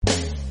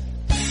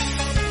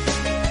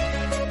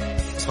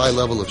most high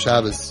level of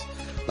Shabbos.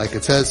 Like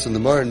it says from the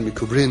Moran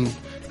Mikubrin,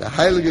 the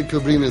Heilige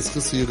Kubrin is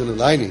Chussi Yugan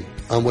Elaini,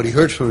 on what he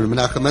heard from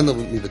Menachem Mendel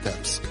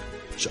Mibetepsk.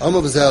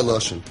 Sh'ama v'zeh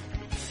Loshen.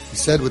 He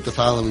said with the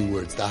following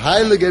words, the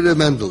Heilige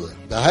Mendele,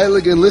 the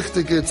Heilige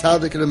Lichtige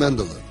Tzadik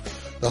Mendele,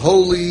 the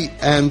holy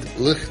and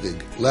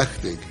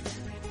lechtig,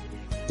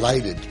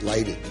 lighted,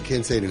 you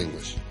can't say it in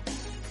English,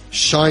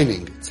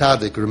 shining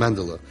Tzadik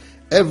Mendele.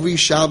 Every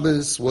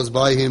Shabbos was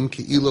by him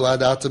ki'ilu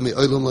adata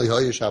me'olam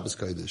lo'yaya Shabbos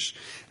Kodesh,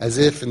 as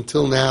if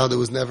until now there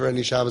was never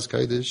any Shabbos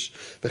Kodesh.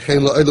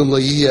 V'chein lo'olam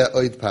lo'yiyeh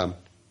oid pam.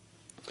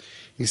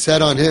 He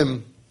said on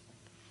him,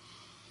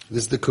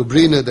 this is the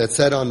Kubrina that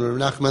said on Rav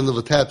Nachman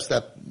of Vitebsk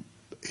that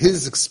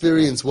his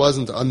experience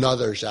wasn't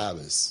another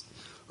Shabbos.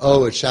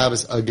 Oh, it's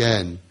Shabbos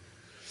again.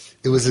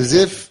 It was as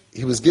if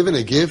he was given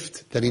a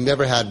gift that he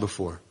never had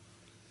before.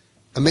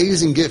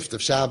 Amazing gift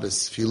of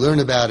Shabbos. If you learn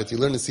about it, you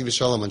learn Nesivas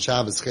Shalom on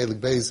Shabbos, Chelik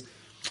Beis,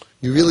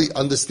 you really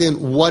understand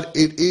what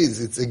it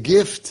is. It's a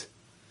gift.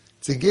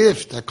 It's a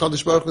gift.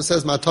 HaKadosh Baruch Hu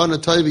says, Matana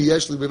Toivi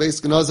Yeshli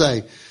B'Veis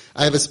Genozai.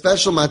 I have a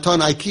special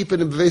matana, I keep it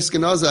in B'Veis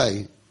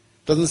Genozai.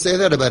 Doesn't say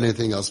that about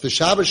anything else.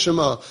 V'Shabbos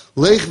Shema,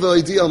 Leich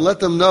V'Oidiyah, and let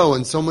them know,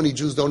 and so many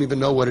Jews don't even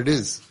know what it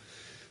is.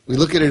 We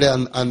look at it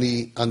on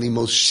the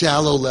most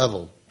shallow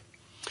level,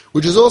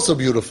 which is also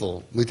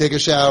beautiful. We take a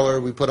shower,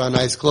 we put on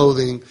nice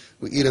clothing,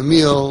 we eat a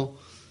meal,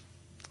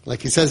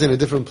 like he says in a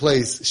different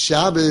place,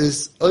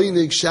 Shabbos,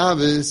 Oynig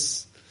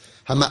Shabbos,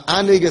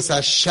 Hama'anig es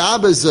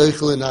ha-Shabbos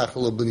zoichel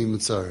enachal b'ni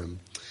mutzarim.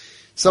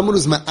 Someone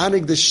who's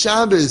ma'anig the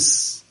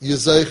Shabbos,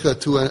 Yezoicha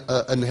to an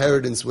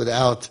inheritance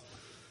without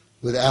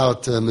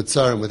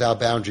mitzarim, without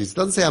boundaries. It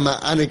doesn't say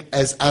ma'anig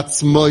as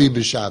atzmoi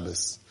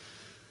b'Shabbos.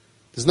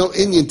 There's no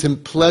Inyan to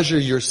pleasure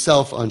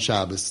yourself on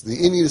Shabbos. The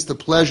Inyan is to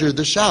pleasure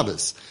the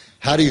Shabbos.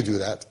 How do you do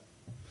that?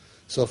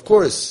 So of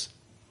course,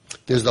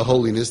 there's the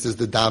holiness, there's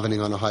the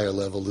davening on a higher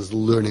level, there's the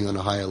learning on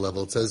a higher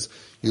level. It says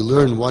you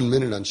learn 1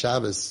 minute on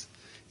Shabbos,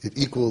 it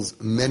equals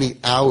many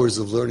hours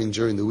of learning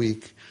during the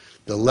week.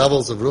 The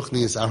levels of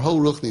Ruchnius, our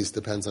whole Ruchnius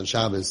depends on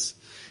Shabbos.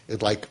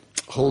 It like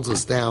holds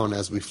us down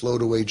as we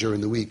float away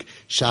during the week.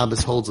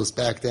 Shabbos holds us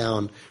back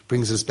down,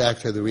 brings us back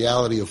to the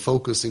reality of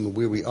focusing on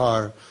where we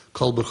are.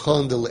 Kol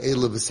b'chon de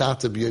le'ela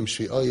v'sata b'yom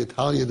shvi'oyet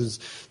halyad.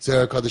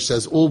 Zohar HaKadosh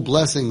says all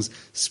blessings,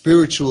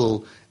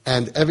 spiritual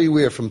and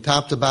everywhere from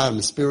top to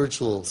bottom,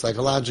 spiritual,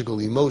 psychological,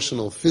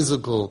 emotional,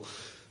 physical,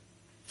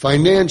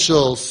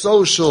 financial,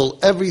 social,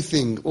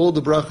 everything, all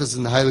the brachas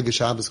in the Heilige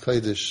Shabbos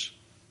Kodesh.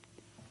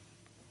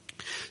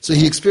 So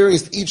he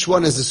experienced each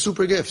one as a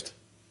super gift.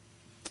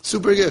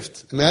 Super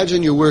gift.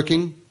 Imagine you're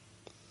working,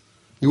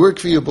 you work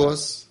for your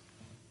boss,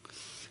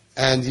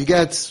 and you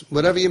get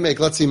whatever you make.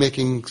 Let's say you're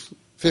making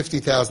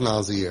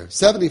 $50,000 a year,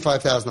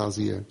 $75,000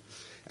 a year.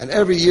 And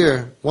every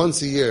year,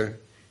 once a year,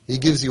 he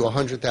gives you a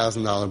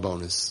 $100,000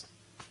 bonus.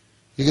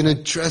 You're going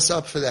to dress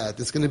up for that.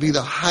 It's going to be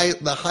the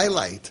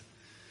highlight.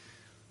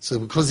 So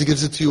because he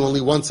gives it to you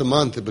only once a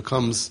month, it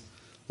becomes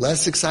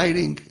less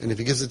exciting. And if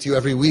he gives it to you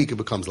every week, it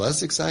becomes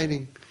less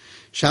exciting.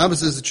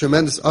 Shabbos is a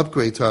tremendous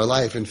upgrade to our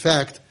life. In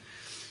fact,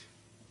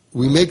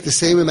 we make the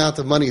same amount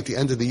of money at the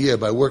end of the year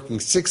by working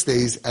 6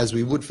 days as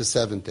we would for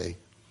 7th day.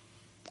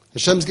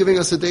 Hashem's giving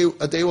us a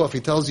day off. He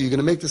tells you you're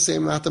going to make the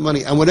same amount of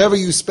money. And whatever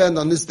you spend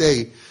on this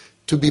day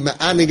to be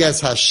ma'anig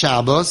es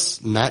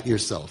ha-Shabbos, not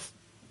yourself.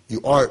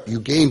 You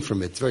gain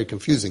from it. It's very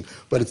confusing.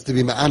 But it's to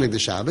be ma'anig the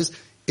Shabbos.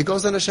 It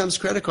goes on Hashem's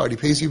credit card. He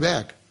pays you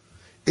back.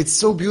 It's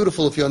so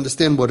beautiful if you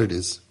understand what it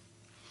is.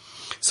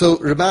 So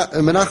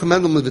Menachem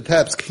Mendel of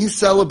Vitebsk, he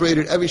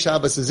celebrated every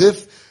Shabbos as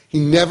if he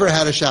never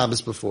had a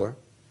Shabbos before.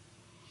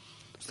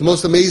 It's the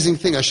most amazing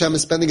thing. Hashem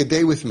is spending a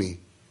day with me.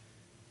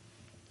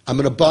 I'm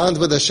in a bond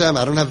with Hashem.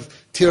 I don't have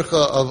tircha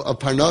of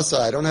parnasa.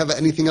 I don't have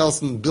anything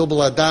else in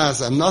bilbul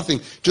adas. I'm nothing.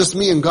 Just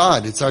me and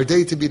God. It's our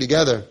day to be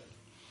together.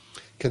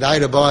 Kedai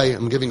to buy.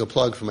 I'm giving a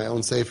plug for my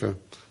own sefer.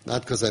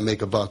 Not because I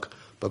make a buck,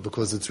 but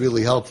because it's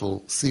really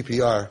helpful.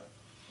 CPR.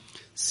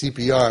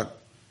 CPR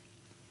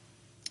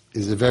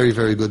is a very,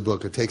 very good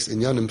book. It takes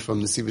inyanim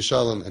from Nesivas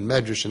Shalom and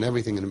Medrash and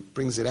everything, and it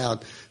brings it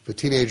out for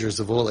teenagers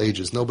of all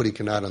ages. Nobody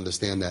cannot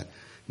understand that.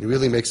 And it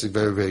really makes it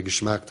very, very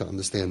geschmack to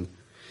understand.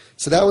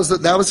 So that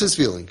was his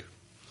feeling.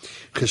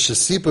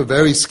 Cheshasipa,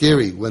 very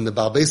scary, when the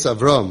Baal Beis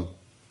Avram,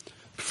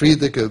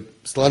 Friedrich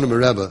Slonim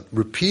Rebbe,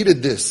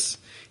 repeated this,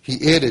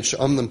 he added,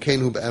 Sh'omnam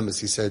Kenu B'emes,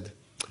 he said,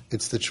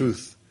 it's the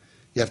truth.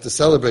 You have to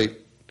celebrate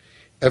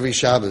every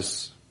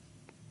Shabbos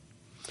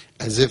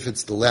as if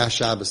it's the last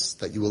Shabbos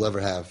that you will ever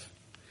have.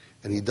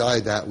 And he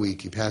died that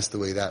week. He passed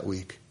away that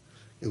week.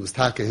 It was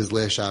Taka, his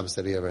last Shabbos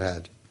that he ever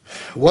had.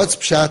 What's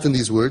pshat in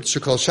these words?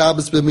 Shekol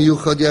Shabbos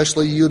b'miyuchad yesh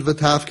lo yiyud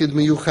v'tafkid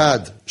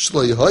miyuchad.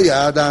 Shlo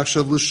yehoyad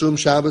achshav l'shum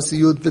Shabbos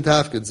yiyud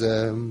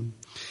v'tafkid.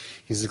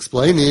 He's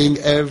explaining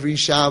every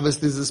Shabbos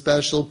there's a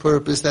special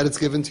purpose that it's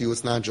given to you.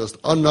 It's not just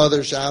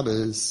another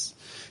Shabbos.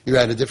 You're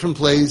at a different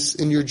place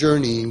in your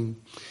journey,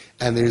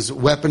 and there's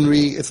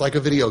weaponry. It's like a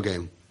video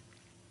game.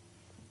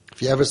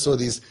 If you ever saw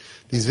these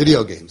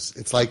video games,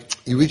 it's like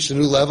you reach a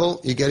new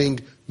level, you're getting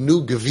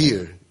new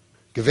gewehr,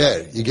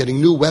 you're getting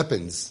new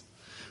weapons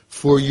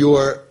for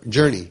your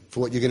journey, for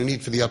what you're going to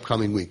need for the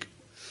upcoming week.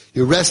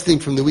 You're resting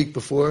from the week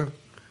before,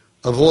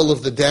 of all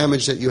of the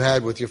damage that you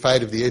had with your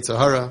fight of the Yetzer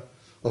Hara,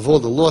 of all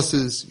the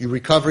losses. You're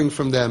recovering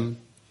from them.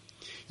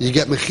 You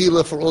get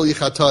mechila for all your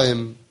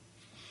chatayim.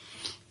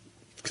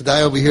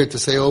 Kedai over here to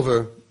say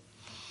over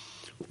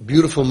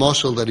beautiful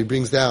mashal that he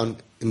brings down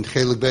in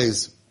Chelik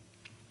Beis.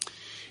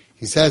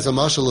 He says a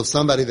mashal of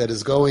somebody that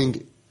is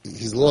going,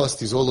 he's lost,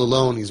 he's all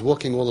alone, he's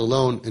walking all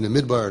alone in a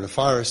midbar, in a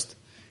forest.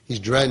 He's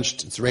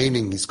drenched, it's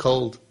raining, he's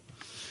cold.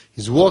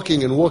 He's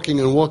walking and walking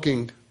and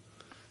walking.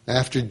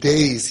 After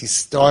days, he's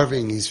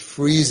starving, he's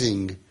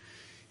freezing.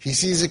 He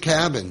sees a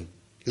cabin.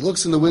 He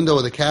looks in the window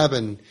of the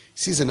cabin, he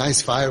sees a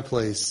nice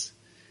fireplace.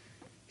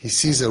 He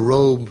sees a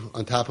robe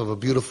on top of a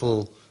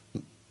beautiful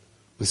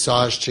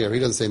massage chair. He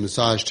doesn't say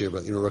massage chair,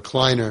 but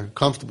recliner,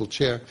 comfortable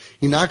chair.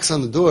 He knocks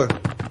on the door.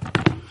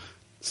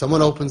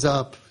 Someone opens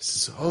up. He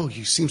says, "Oh,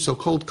 you seem so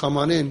cold. Come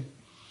on in.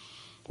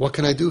 What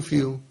can I do for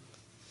you?"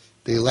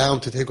 They allow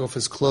him to take off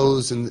his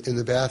clothes in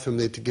the bathroom.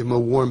 They give him a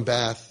warm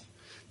bath.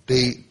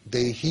 They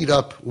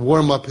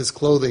warm up his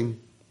clothing.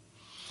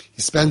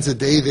 He spends a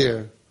day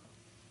there.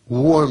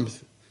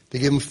 Warmth. They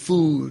give him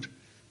food.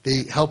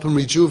 They help him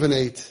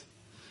rejuvenate.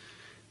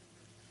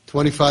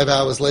 25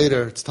 hours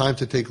later, it's time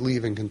to take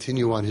leave and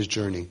continue on his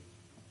journey.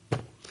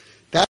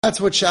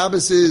 That's what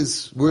Shabbos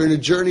is. We're in a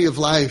journey of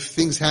life.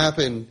 Things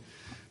happen.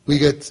 We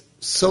get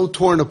so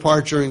torn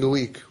apart during the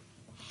week.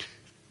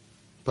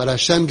 But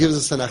Hashem gives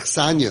us an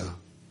achsanya,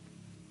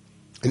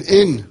 an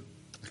inn,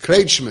 a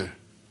kretschmer.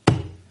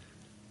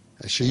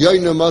 It's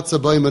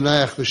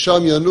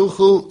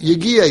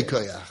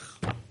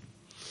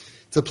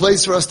a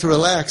place for us to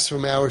relax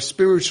from our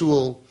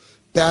spiritual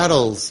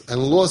battles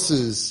and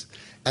losses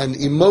and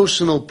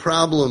emotional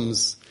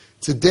problems.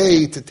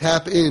 Today, to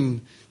tap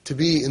in, to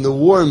be in the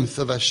warmth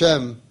of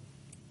Hashem.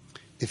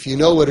 If you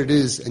know what it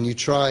is and you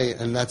try,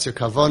 and that's your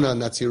kavanah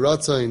and that's your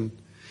ratzain,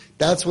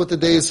 that's what the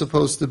day is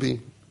supposed to be.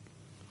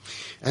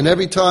 And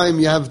every time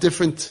you have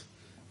different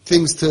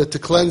things to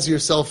cleanse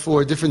yourself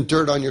for, different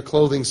dirt on your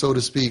clothing, so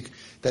to speak,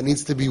 that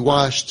needs to be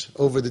washed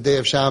over the day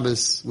of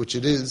Shabbos, which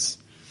it is.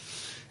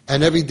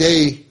 And every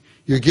day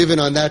you're given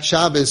on that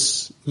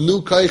Shabbos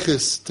new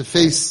kaiches to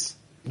face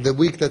the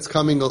week that's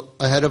coming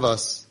ahead of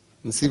us.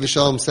 And Nesivas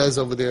Shalom says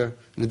over there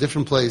in a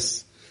different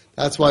place,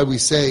 that's why we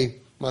say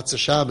Matzah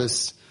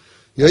Shabbos,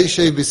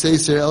 Yoishev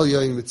b'seiser el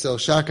yoim mitzel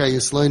shakai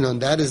yisleinon.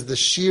 That is the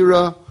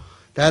shira,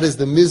 that is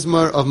the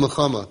mizmar of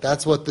Mechama.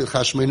 That's what the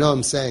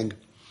Chashmonaim sang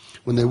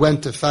when they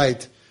went to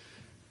fight.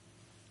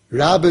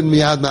 Rabin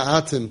miad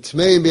ma'atim,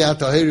 tmeim miad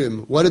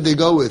tahirim. What did they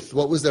go with?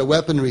 What was their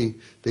weaponry?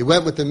 They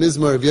went with the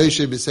mizmar of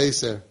Yoishev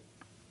b'seiser.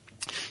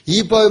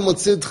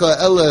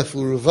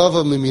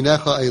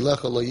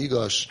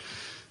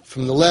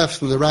 From the left,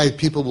 from the right,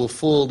 people will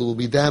fall, they will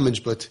be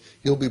damaged, but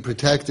you'll be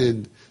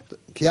protected.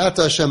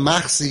 Kiata Hashem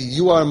machsi,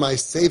 you are my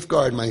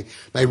safeguard, my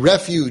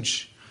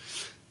refuge.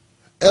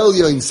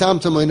 Elyoin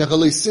samta mo'necha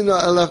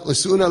le'sina elech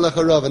le'su'una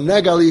lecharav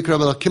negal yikrav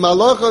elech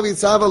kimalocha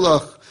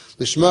v'itzavalach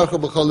l'shmercha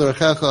b'chol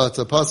nerechecha. It's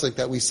a pasuk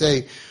that we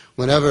say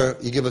whenever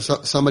you give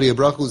somebody a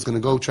bracha who's going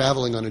to go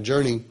traveling on a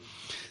journey,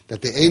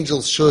 that the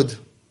angels should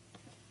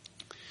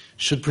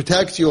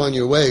protect you on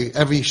your way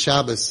every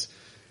Shabbos.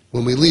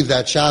 When we leave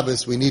that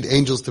Shabbos, we need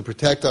angels to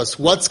protect us.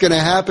 What's going to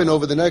happen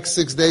over the next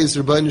 6 days?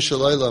 Rabbeinu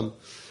Shalom.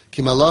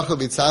 Ki malacha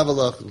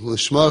v'tzavalach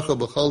l'shmarcha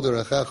b'chol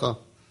derechecha.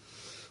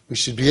 We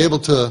should be able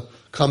to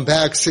come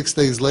back 6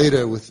 days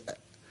later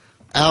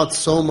without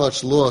so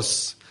much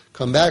loss.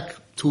 Come back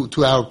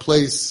to our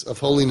place of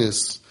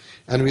holiness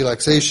and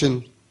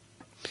relaxation.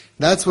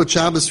 That's what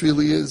Shabbos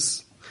really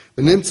is.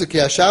 So it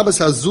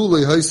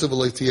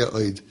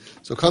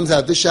comes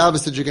out, this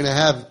Shabbos that you're going to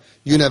have,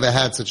 you never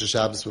had such a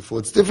Shabbos before.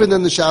 It's different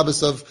than the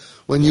Shabbos of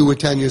when you were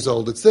 10 years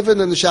old. It's different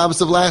than the Shabbos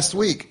of last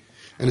week.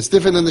 And it's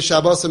different than the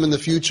Shabbosim in the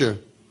future.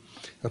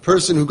 A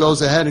person who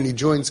goes ahead and he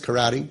joins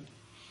karate,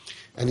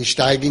 and he's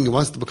steiging, he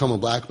wants to become a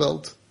black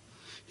belt.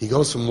 He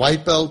goes from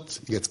white belt,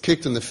 he gets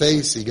kicked in the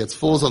face,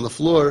 falls on the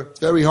floor. It's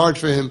very hard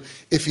for him.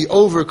 If he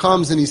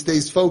overcomes and he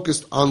stays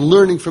focused on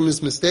learning from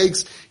his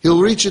mistakes,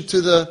 he'll reach it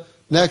to the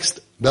next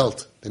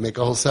belt. They make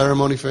a whole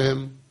ceremony for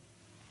him.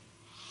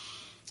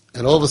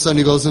 And all of a sudden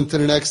he goes into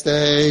the next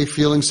day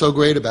feeling so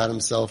great about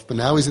himself. But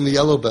now he's in the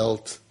yellow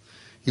belt.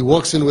 He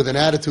walks in with an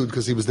attitude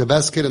because he was the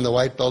best kid in the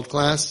white belt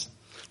class.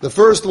 The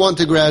first one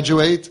to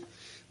graduate,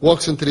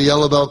 walks into the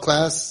yellow belt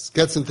class,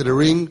 gets into the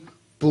ring,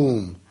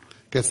 boom,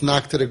 gets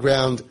knocked to the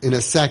ground in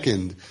a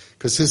second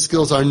because his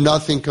skills are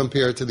nothing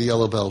compared to the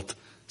yellow belt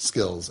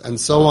skills, and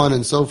so on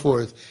and so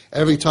forth.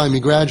 Every time he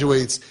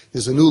graduates,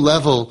 there's a new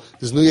level,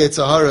 there's new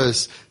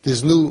Yetzaharas,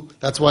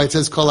 that's why it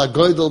says, Kol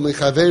HaGoydel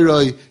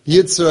Mechaveroi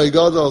Yitzray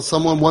Godel.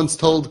 Someone once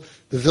told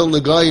the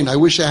Vilna Gaon, I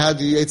wish I had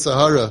the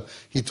Yetzahara.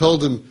 He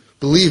told him,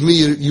 believe me,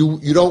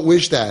 you don't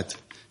wish that.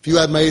 If you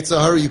had my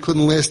Yetzahara, you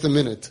couldn't last a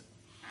minute.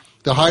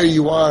 The higher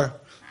you are,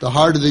 the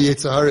harder the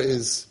Yetzahara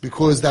is,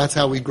 because that's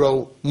how we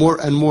grow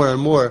more and more and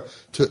more.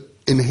 To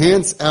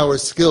enhance our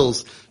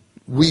skills,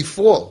 we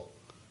fall.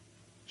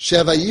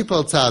 Sheva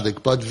Yipal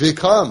Tzadik, but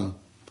Vikam.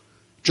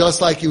 Just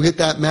like you hit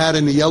that mat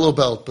in the yellow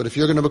belt, but if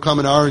you're going to become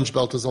an orange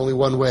belt, there's only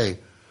one way.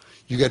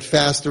 you get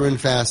faster and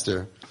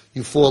faster.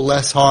 You fall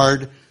less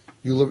hard.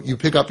 You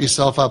pick up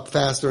yourself up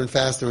faster and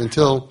faster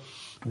until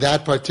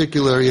that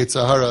particular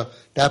Yetzer Hara,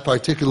 that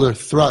particular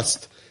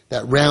thrust,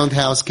 that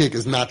roundhouse kick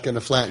is not going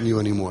to flatten you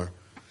anymore.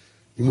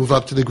 You move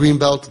up to the green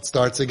belt, it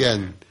starts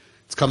again.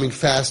 It's coming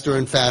faster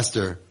and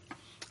faster,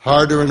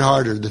 harder and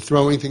harder. They're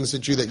throwing things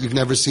at you that you've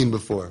never seen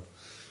before.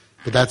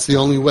 But that's the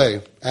only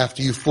way.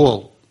 After you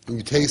fall, and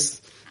you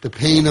taste the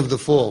pain of the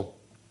fall,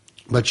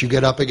 but you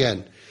get up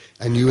again,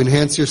 and you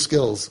enhance your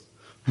skills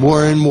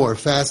more and more,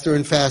 faster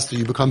and faster.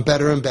 You become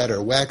better and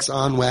better. Wax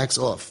on, wax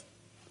off.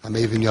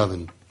 Hamevin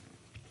Yavin.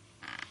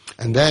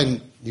 And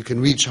then you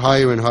can reach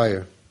higher and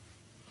higher.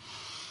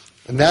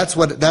 And that's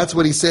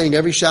what he's saying.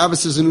 Every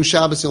Shabbos is a new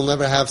Shabbos. You'll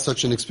never have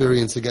such an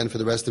experience again for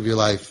the rest of your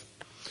life.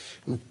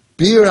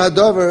 Bir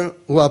Hadavar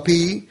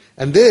Huapi,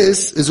 and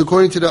this is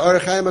according to the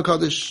Orach Chaim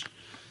HaKadosh.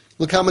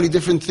 Look how many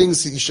different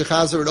things he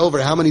shechazer it over,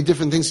 how many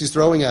different things he's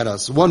throwing at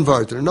us. One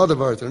vart, or another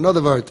vart, or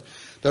another vart.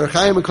 The Orach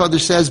Chaim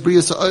HaKadosh says,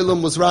 Brias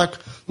HaOlam was rak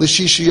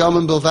l'shishi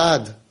yamim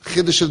bilvad.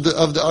 Chiddush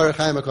of the Orach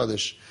Chaim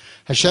HaKadosh.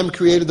 Hashem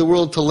created the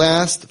world to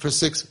last for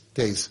 6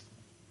 days.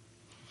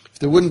 If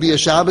there wouldn't be a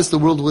Shabbos, the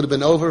world would have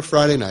been over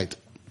Friday night.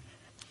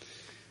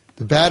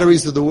 The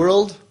batteries of the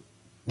world,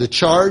 the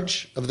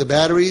charge of the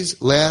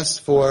batteries lasts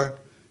for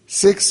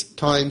 6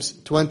 times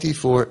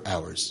 24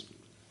 hours.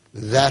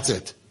 That's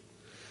it.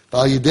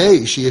 If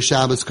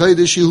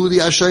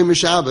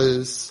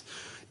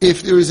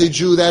there is a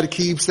Jew that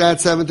keeps that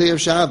 7th day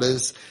of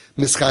Shabbos,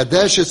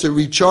 Mischadeshes, it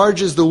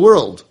recharges the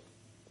world.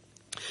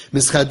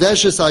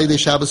 Mischadeshes ayidei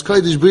Shabbos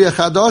kodesh bria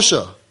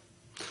chadasha.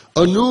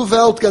 A new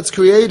Welt gets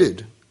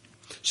created.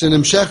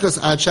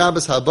 Shenimshechas ad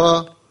Shabbos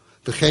haba,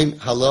 v'chein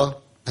hala,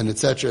 and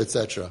etc.,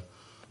 etc.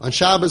 On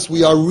Shabbos,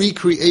 we are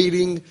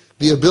recreating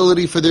the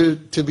ability for there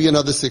to be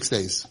another 6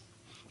 days.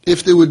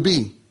 If there would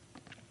be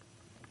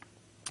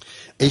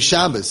a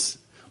Shabbos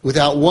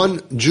without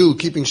one Jew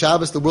keeping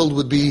Shabbos, the world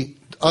would be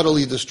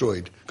utterly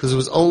destroyed because it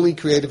was only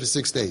created for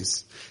 6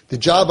 days. The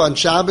job on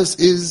Shabbos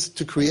is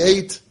to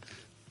create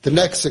the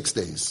next 6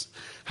 days.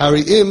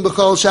 Hari'im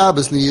b'chol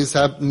Shabbos niyas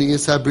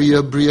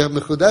habriya briya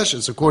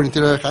mechudeshes. According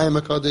to the Orach Chaim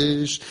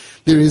HaKadosh,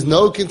 there is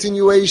no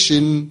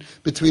continuation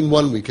between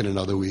 1 week and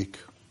another week.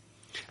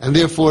 And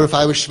therefore, if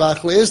I was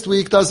shvach last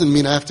week, doesn't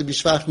mean I have to be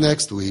shvach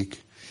next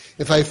week.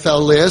 If I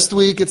fell last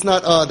week, it's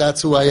not,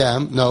 that's who I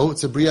am. No,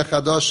 it's a briya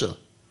chadasha.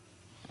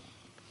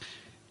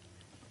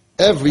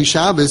 Every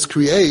Shabbos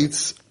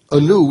creates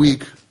a new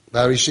week.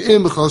 If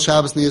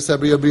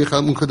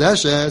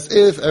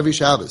every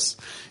Shabbos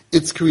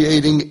it's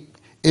creating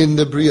in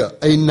the Bria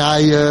a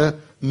naya,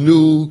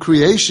 new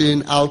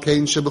creation, al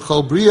kein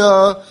shebechol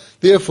Bria,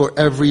 therefore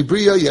every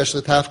Bria yesh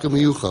letafka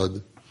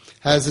miyuchad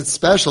has its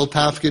special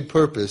tafkid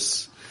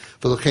purpose.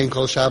 V'lochein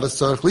kol Shabbos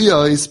tzarich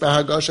liyos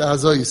b'hargasha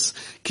hazois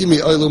kimi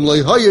olam lo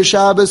yehaya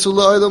Shabbos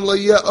u'lo lo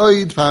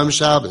ye'oid pam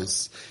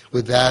Shabbos.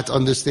 With that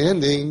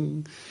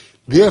understanding,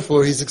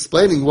 therefore, he's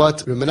explaining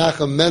what Reb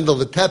Menachem Mendel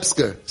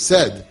Vitebsker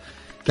said.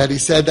 That he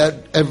said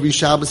that every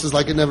Shabbos is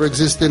like it never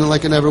existed and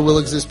like it never will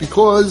exist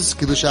because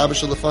Kiddush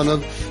Shabbos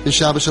Shalafanav, the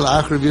Shabbos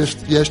Shalachar,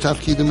 Yesh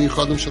Tafkidim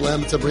Yichadim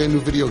Shalem. It's a brand new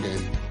video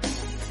game.